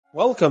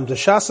Welcome to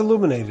Shas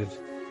Illuminated.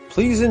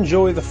 Please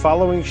enjoy the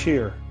following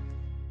shir.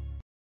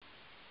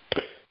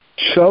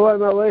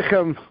 Shalom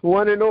Aleichem,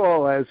 one and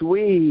all, as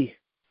we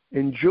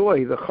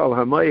enjoy the Chol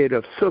Hamoed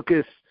of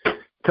Sukkos,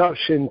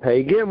 Tavshin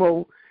Pei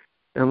Gimel,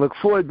 and look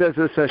forward,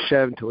 Bezos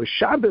Hashem, to a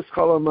Shabbos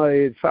Chol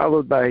Hamoed,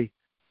 followed by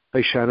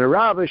Hoshana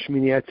Rabbah,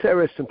 Shmini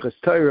Atzeres, Simchas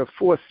Torah,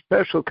 4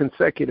 special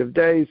consecutive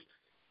days,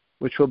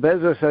 which will,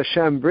 Bezos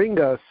Hashem,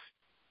 bring us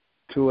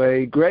to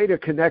a greater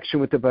connection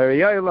with the Bari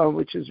Olam,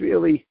 which is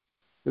really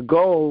the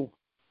goal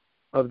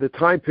of the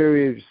time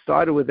period.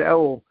 Started with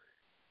El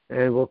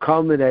and will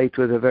culminate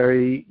with a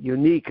very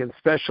unique and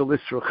special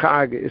Isru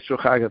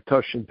Chag of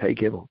Tavshin Pei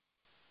Gimel.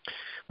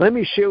 Let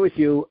me share with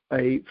you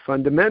a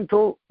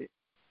fundamental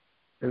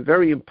and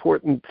very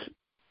important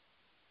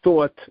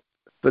thought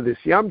for this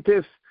Yom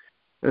Tif,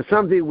 and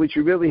something which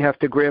you really have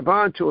to grab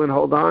onto and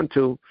hold on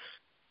to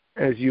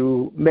as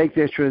you make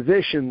this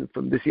transition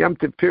from this Yom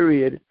Tif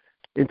period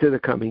into the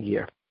coming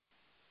year.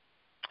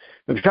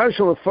 Rav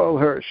Shlomo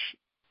Hirsch,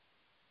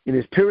 in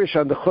his Pirush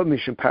on the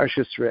Chumash in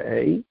Parshas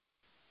Re'eh,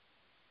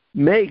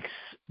 makes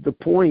the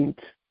point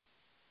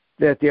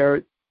that there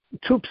are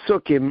 2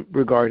 psukim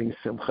regarding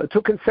Simcha,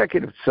 2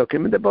 consecutive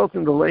psukim, and they're both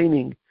in the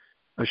laning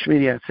of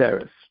Shmini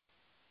Atzeres.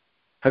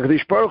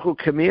 HaKadosh Baruch Hu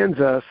commands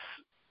us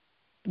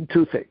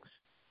 2 things.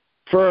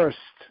 First,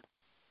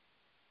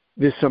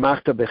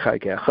 V'samachta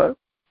b'chagecha,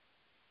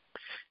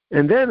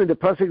 and then in the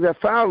pasuk that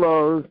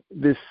follows,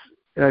 this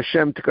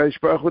Hashem HaKadosh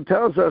Baruch Hu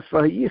tells us,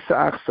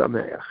 V'hayisach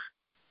sameach.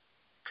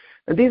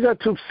 And these are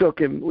 2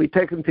 psukim. We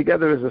take them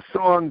together as a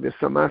song,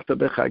 V'samachta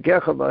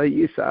b'chagecha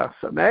v'hayisach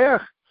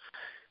sameach,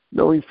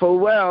 knowing full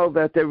well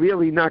that they're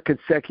really not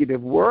consecutive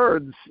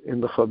words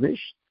in the Chumash,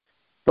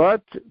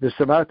 but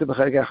V'samachta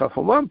b'chagecha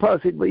from one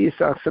pasuk,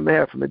 v'hayisach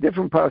sameach from a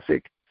different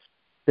pasuk.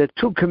 There are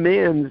 2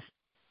 commands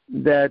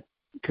that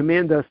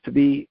command us to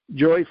be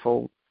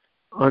joyful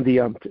on the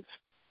Yom Tif.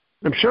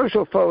 I'm sure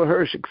Shlomo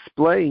Hirsch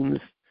explains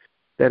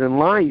that in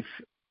life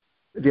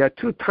there are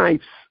 2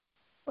 types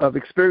of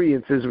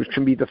experiences which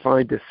can be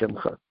defined as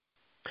simcha.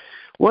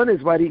 One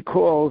is what he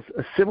calls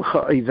a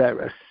simcha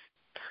iveres,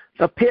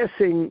 a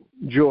passing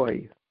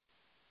joy.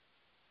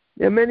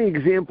 There are many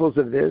examples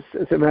of this.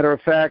 As a matter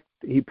of fact,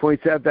 he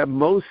points out that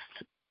most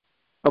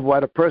of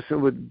what a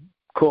person would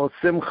call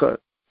simcha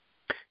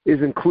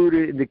is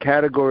included in the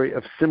category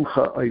of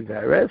simcha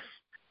iveres,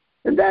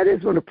 and that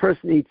is when a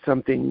person eats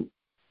something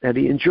that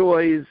he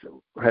enjoys,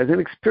 or has an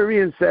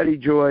experience that he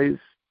enjoys,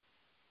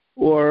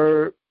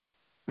 or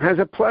has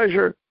a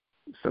pleasure,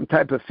 some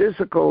type of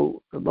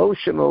physical,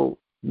 emotional,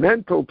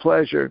 mental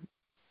pleasure,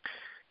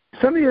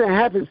 something that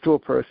happens to a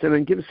person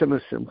and gives him a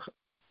simcha.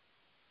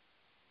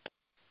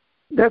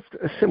 That's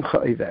a simcha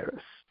iveres.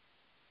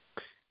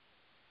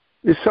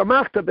 The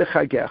samachta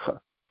b'chagecha.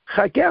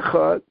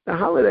 Chagecha, the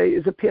holiday,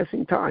 is a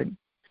passing time.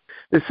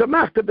 The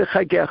samachta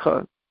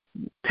b'chagecha,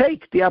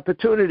 take the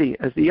opportunity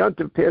as the Yom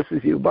Tov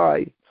passes you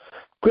by,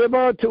 grab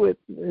onto it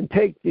and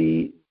take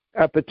the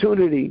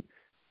opportunity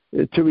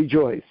to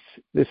rejoice.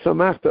 The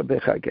samachta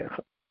b'chagecha.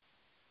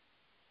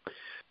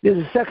 There's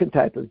a second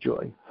type of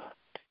joy,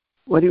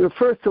 what he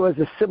refers to as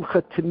a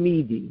simcha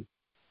tamidi,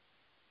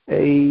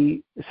 a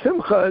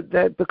simcha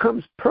that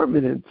becomes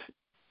permanent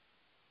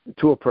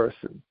to a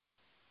person.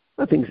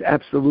 Nothing's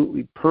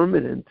absolutely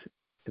permanent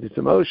if it's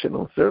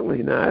emotional,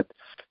 certainly not,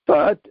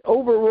 but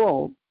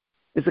overall,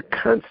 it's a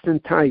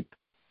constant type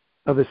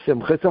of a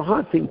simcha. It's a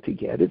hard thing to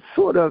get. It's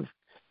sort of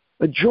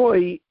a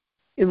joy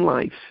in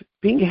life,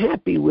 being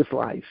happy with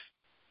life,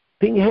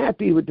 being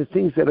happy with the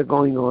things that are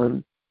going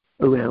on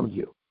around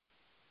you.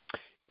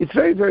 It's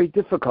very, very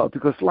difficult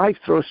because life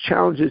throws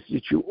challenges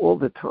at you all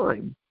the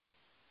time.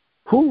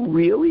 Who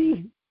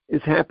really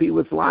is happy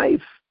with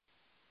life?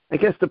 I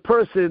guess the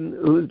person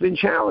who's been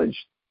challenged,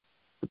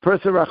 the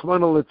person,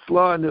 Rahman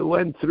al-Itzlan, who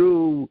went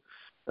through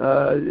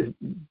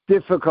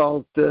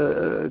difficult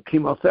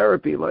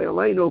chemotherapy,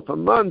 for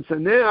months,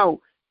 and now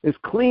is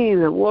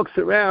clean and walks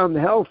around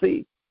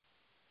healthy.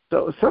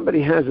 So if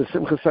somebody has a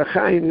simcha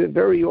sachayim,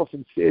 very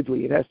often,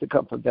 sadly, it has to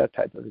come from that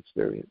type of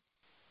experience.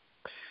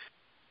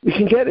 We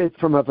can get it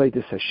from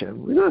Avodas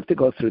Hashem. We don't have to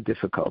go through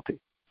difficulty.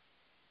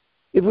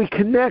 If we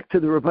connect to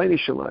the Rabbeinu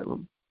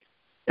Shalom,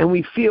 and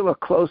we feel a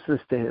closeness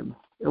to Him,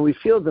 and we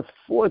feel the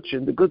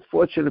fortune, the good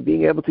fortune of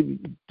being able to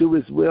do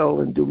His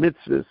will and do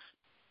mitzvahs,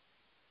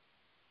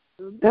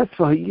 that's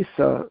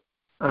v'hayisa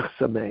ach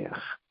sameach.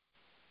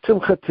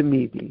 Simcha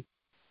tamidi.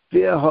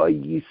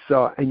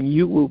 V'hayisa, and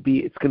you will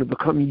be, it's going to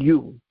become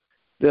you.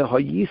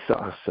 V'hayisa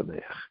ach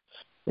sameach.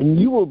 And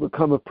you will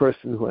become a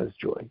person who has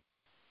joy.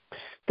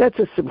 That's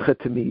a simcha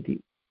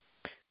tamidi.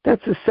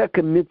 That's the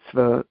second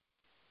mitzvah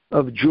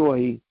of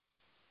joy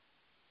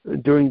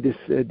during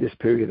this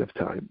period of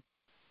time.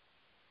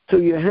 So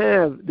you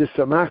have the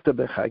samachta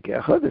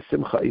b'chagecha, the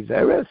simcha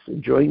iveres,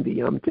 enjoying the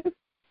Yom Tif,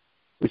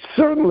 which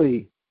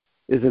certainly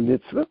is a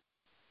mitzvah,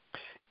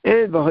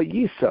 and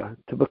v'hayisa,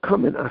 to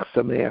become an ach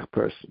sameach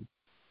person.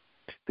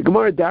 The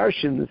Gemara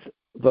darshans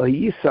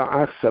v'hayisa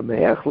ach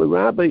sameach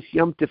l'rabbeis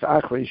Yom Tif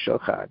achrin shel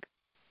chag.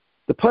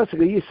 The pasuk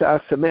v'hayisa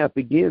ach sameach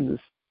begins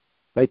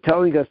by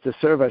telling us to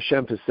serve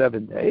Hashem for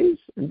 7 days,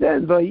 and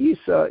then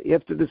Vayisa,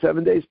 after the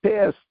 7 days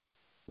pass,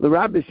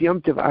 l'Rabbis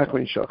Yom Tov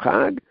Achron Shel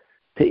Chag,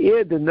 to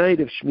add the night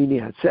of Shmini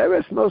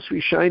Atzeres. Most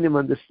Rishonim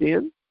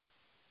understand,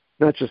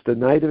 not just the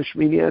night of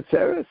Shmini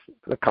Atzeres,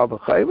 the Kal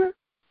V'Chaymer.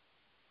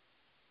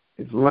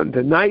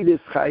 The night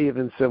is Chayiv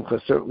and Simcha,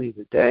 certainly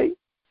the day.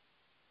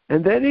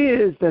 And that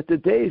is that the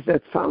days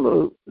that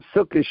follow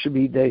Sukkot should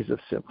be days of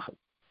Simcha.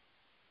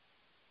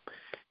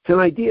 It's an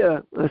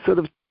idea, a sort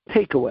of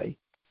takeaway.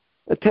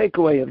 A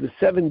takeaway of the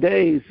 7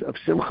 days of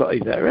Simcha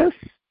Iveres,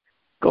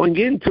 going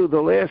into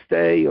the last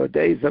day or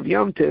days of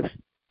Yom Tov,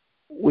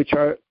 which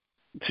are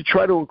to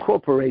try to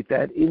incorporate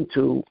that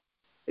into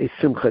a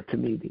Simcha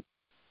Tamidi.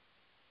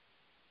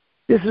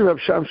 This is Rav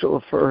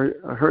Shamshul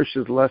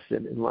Hirsch's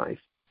lesson in life,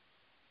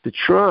 to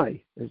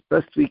try as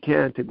best we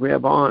can to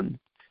grab on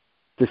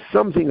to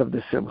something of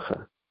the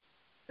Simcha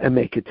and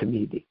make it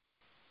Tamidi.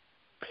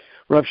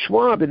 Rav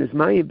Schwab in his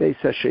Maya Beis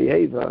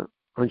HaSheyeva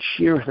on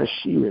Shir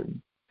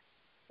HaShirim,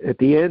 at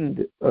the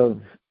end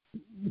of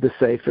the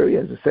Sefer, he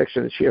has a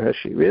section of Shir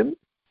HaShirim,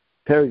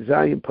 Perek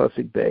Zayin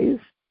Pasuk Beis.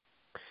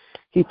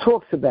 He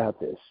talks about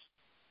this.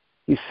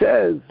 He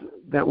says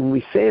that when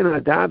we say in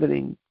our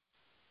davening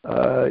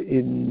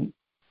on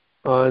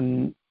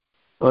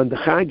the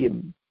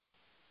Chagim,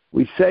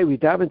 we say we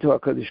daven to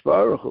HaKadosh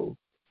Baruch Hu,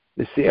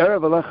 the Sierra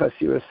V'Lach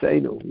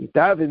Asiraseinu. We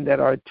daven that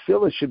our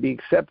tefillah should be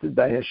accepted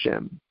by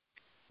Hashem,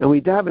 and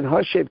we daven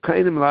Hashem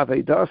Kainim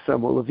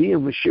Laveidasam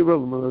Ulaviyim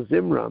V'Shirol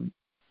V'Zimram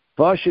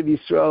V'Ashiv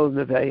Yisrael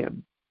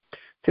Neveim.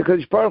 To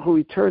HaKadosh Baruch Hu,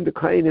 we turn the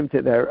Kainim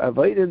to their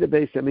avoid in the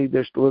Beis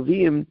Hamikdash, the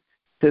Levim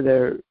to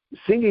their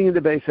singing in the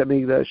Beis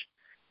Hamikdash,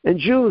 and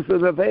Jews the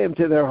Neveim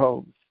to their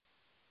homes.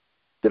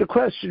 So the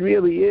question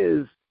really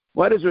is,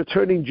 what does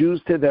returning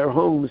Jews to their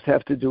homes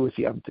have to do with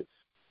Yom Tov?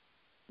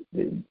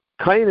 The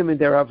Kainim in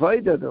their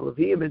avodah, the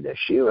Levim in their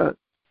Shira,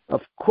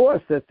 of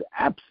course, that's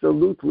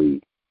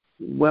absolutely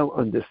well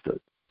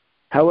understood.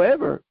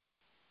 However,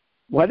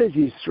 what is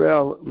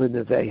Yisrael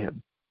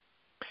l'Neveim?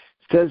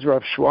 Says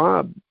Rav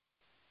Schwab,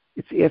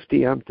 it's after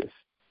Yom Tov.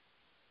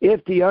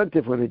 After Yom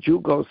Tov, when a Jew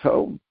goes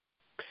home,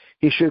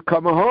 he should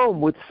come home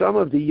with some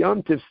of the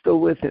Yom Tov still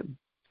with him,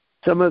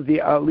 some of the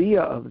aliyah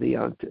of the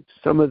Yom Tov,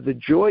 some of the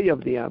joy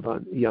of the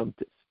Yom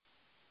Tov.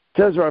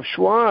 Says Rav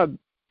Schwab,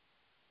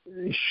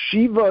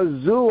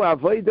 Shiva Zu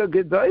Avodah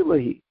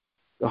Gedailahi,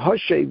 the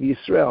Hashev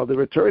Yisrael, the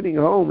returning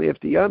home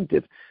after Yom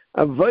Tov,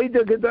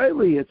 Avodah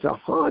Gedailahi, it's a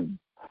hard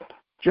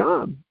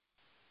job.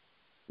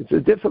 It's a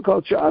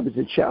difficult job. It's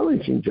a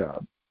challenging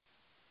job.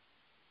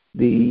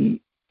 The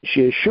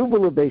She'eshuvu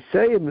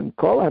L'Beisayim and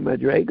Chol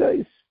Hamoed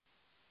Sukkos,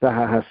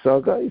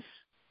 V'Hahasagos,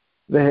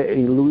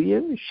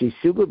 V'Ha'eluyim,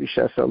 She'eshuvu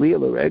B'Shas Aliyah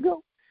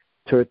L'Regel,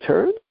 to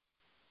return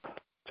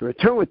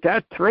with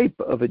that type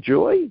of a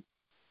joy,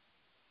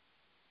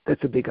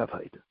 that's a big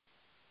avodah.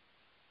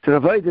 It's an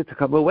avodah to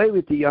come away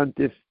with the Yom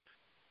Tov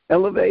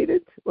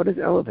elevated. What is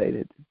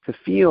elevated? To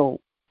feel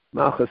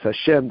Malchus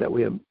Hashem, that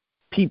we are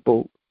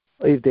people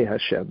of the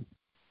Hashem.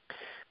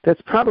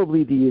 That's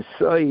probably the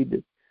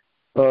aside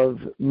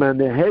of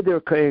Maneheder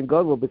Kayin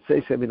Gadol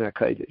B'Tzeisem Min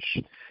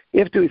HaKodesh.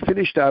 After we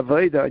finish the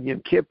avodah on Yom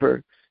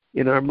Kippur,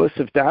 in our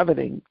Musaf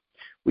davening,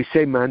 we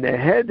say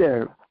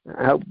Maneheder,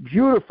 how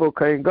beautiful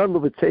Kayin Gadol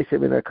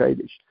B'Tzeisem Min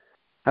HaKodesh.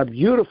 How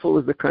beautiful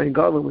is the Kayin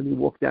Gadol when he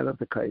walked out of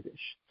the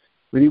Kodesh.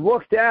 When he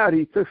walked out,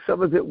 he took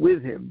some of it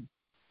with him.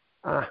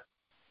 Now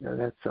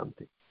that's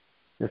something.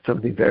 That's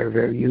something very,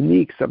 very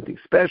unique, something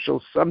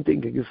special,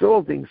 something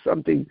exalting,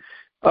 something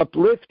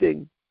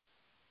uplifting.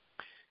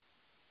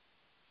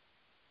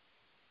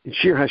 In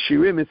Shir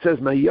HaShirim it says,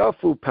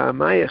 Mayafu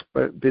pa'amayach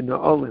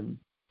b'na'olim.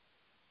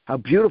 How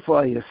beautiful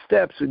are your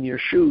steps and your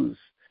shoes.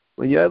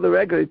 When you're at the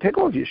regular, you take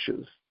off your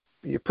shoes.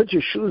 When you put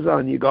your shoes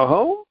on, you go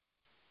home.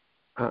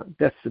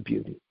 That's the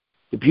beauty.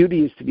 The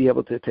beauty is to be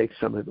able to take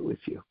some of it with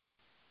you.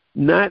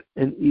 Not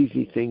an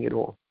easy thing at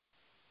all.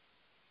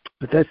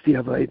 But that's the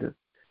avodah.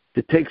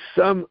 To take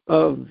some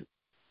of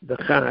the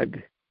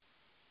Chag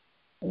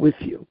with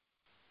you.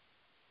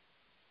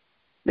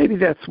 Maybe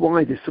that's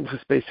why the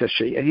Simchas Beis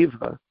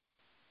HaSheyeva,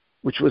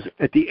 which was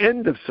at the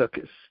end of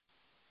Sukkos,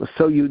 was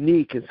so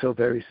unique and so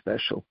very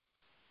special.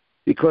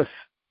 Because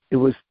it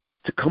was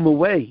to come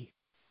away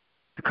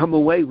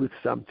with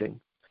something.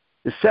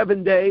 The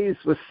 7 days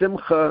was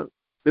Simcha,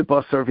 with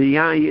Basar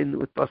V'Yayin,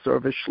 with Basar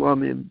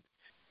V'Shlamim,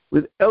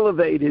 with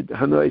elevated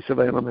Hanois of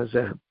Eilam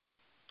Hazeh.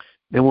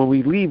 And when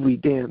we leave, we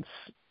dance.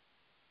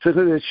 So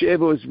the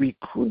Sheva is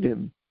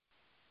Rikudim,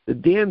 the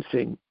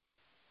dancing,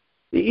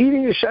 the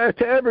eating is shayach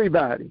to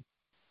everybody.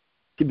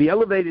 To be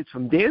elevated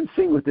from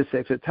dancing with the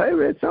Sefer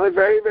Torah, it's only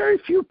very, very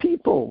few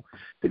people.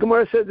 The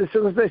Gemara said the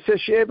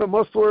Sheva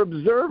most were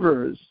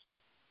observers.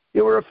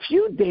 There were a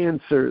few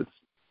dancers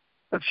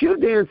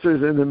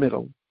in the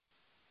middle.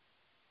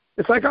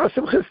 It's like our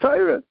Simchas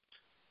Torah.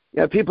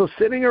 You have people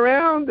sitting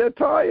around, they're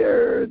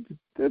tired,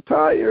 they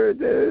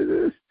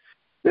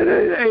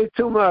ate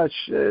too much,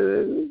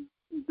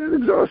 they're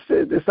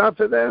exhausted, it's not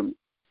for them.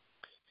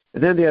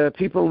 And then there are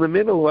people in the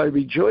middle who are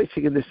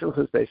rejoicing in the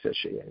Simchas Beis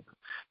HaSheyeva.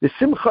 The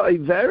Simcha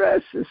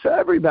Iveres is for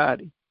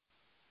everybody.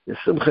 The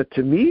simcha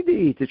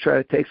tamidi, to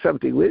try to take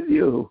something with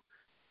you,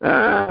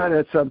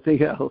 that's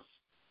something else.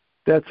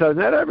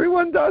 Not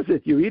everyone does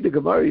it. You read the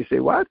Gemara, you say,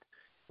 what?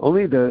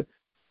 Only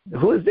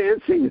who is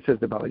dancing? It says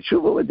the Baalei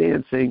Tshuva were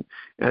dancing,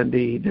 and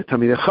the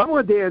Talmidei Chacham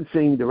were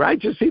dancing, the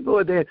righteous people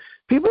were dancing,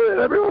 people that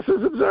everyone else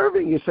is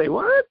observing. You say,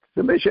 what?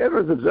 The Meshach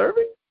is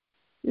observing?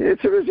 Yeah,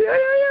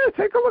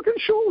 take a look in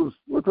shuls.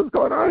 Look what's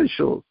going on in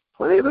shuls.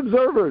 Plenty of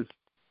observers.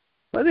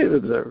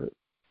 You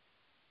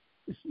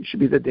should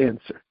be the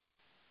dancer.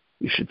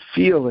 You should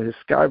feel a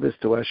hiskarvus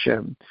to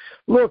Hashem.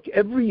 Look,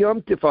 every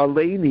Yom Tif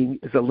aleini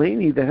is a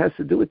leini that has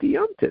to do with the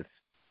Yom Tif.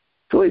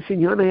 So it's in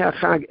Yonei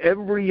HaChag.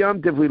 Every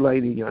Yom Tif we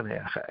leini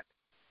Yonei HaChag.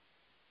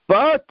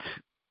 But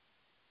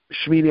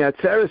Shmini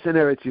Atzeres in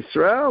Eretz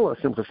Yisrael, or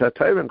Simchas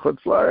HaTorah in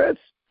Chutz La'aretz,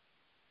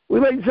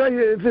 we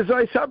leini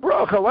V'zoi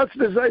Sabrocha. What's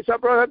V'zoi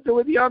Sabrocha have to do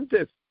with Yom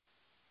Tif?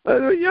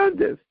 Yom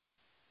Tif.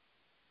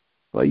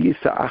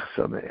 V'yisa Ach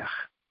Sameach.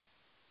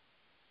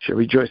 Should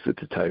rejoice with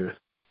the Torah.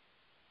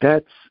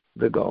 That's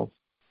the goal.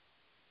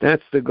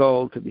 That's the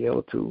goal, to be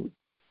able to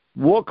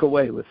walk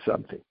away with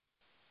something,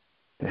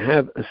 to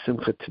have a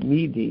simcha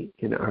tamidi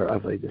in our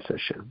avodas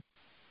Hashem.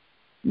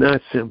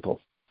 Not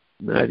simple,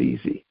 not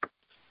easy,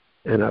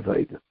 and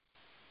avodah.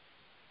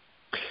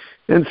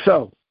 And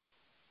so,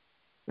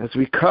 as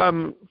we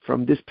come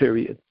from this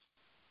period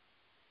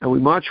and we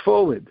march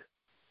forward,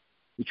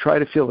 we try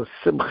to feel a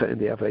simcha in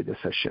the avodas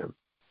Hashem.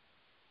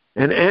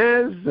 And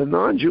as the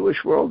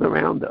non-Jewish world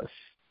around us,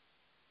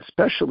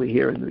 especially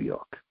here in New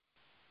York,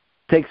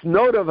 takes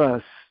note of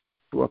us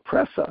to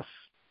oppress us,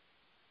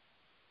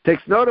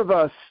 takes note of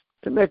us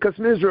to make us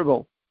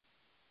miserable.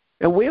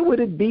 And where would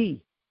it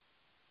be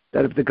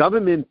that if the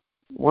government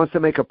wants to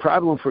make a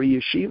problem for a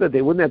yeshiva,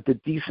 they wouldn't have the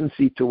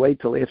decency to wait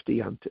till after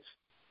Yom Tov?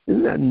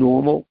 Isn't that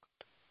normal?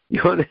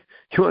 You want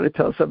to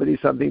tell somebody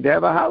something, they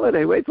have a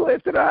holiday, wait till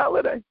after the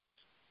holiday.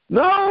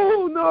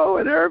 No,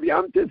 in Erev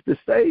Yom Tov, the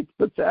state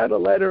puts out a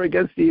letter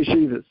against the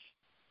yeshivas.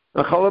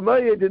 Chol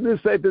Hamoed, the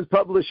newspapers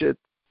publish it.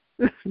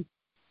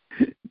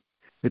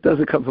 It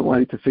doesn't come from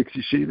wanting to fix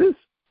yeshivas.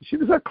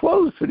 Yeshivas are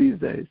closed for these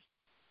days.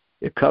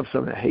 It comes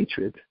from a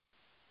hatred.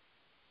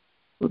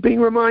 We're being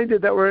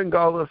reminded that we're in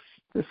Galus.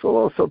 This will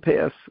also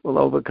pass. We'll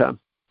overcome.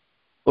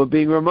 We're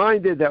being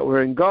reminded that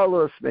we're in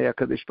Galus. May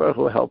HaKadosh Baruch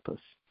Hu help us.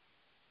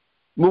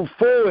 Move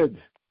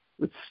forward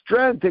with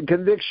strength and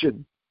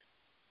conviction.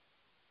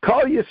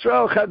 Kol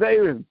Yisrael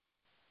Chaverim.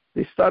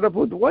 They start up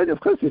with one. Of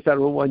course they start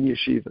with one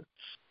yeshiva.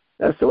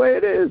 That's the way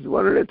it is,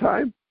 one at a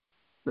time.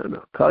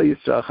 No. Kol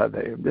Yisrael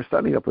Chaverim. They're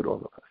starting up with all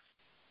of us.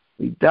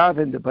 We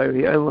daven the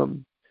Bari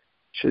Elam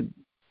should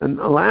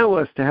allow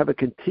us to have a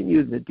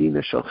continued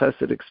Medina Shel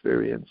Chesed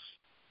experience.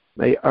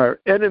 May our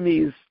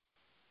enemies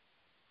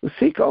who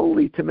seek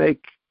only to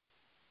make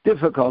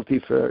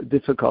difficulties for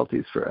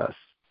us,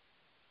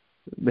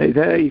 may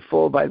they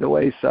fall by the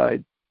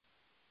wayside.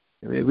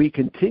 And may we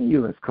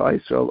continue, as Klal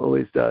Yisrael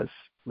always does,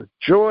 with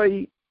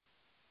joy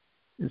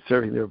in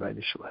serving the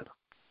Rebbeinu Shalom.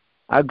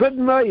 A good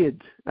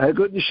Moed, a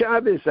good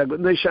Shabbos, a good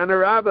Shana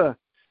Rabbah,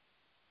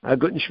 a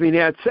good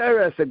Shmini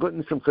Atzeres, a good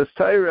Simchas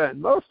Torah,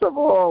 and most of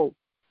all,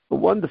 a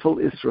wonderful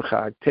Isra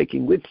Chag,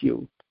 taking with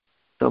you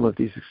some of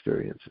these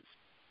experiences.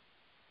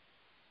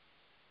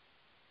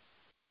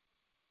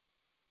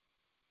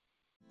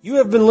 You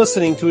have been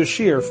listening to a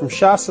shiur from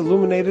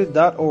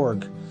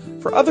shasilluminated.org.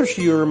 For other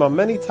shiurim on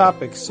many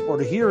topics, or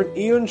to hear an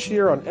Eon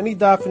shiur on any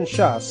daf in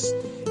Shas,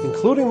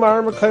 including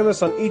Mara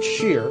Mekaymas on each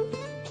shiur,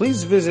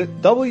 please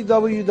visit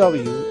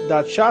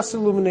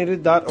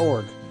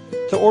www.shasilluminated.org.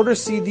 To order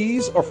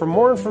CDs or for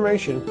more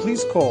information,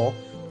 please call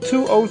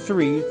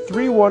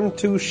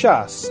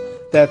 203-312-SHAS.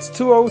 That's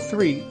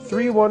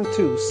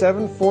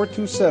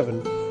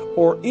 203-312-7427,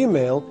 or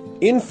email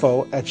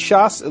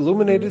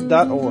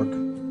info@shasilluminated.org.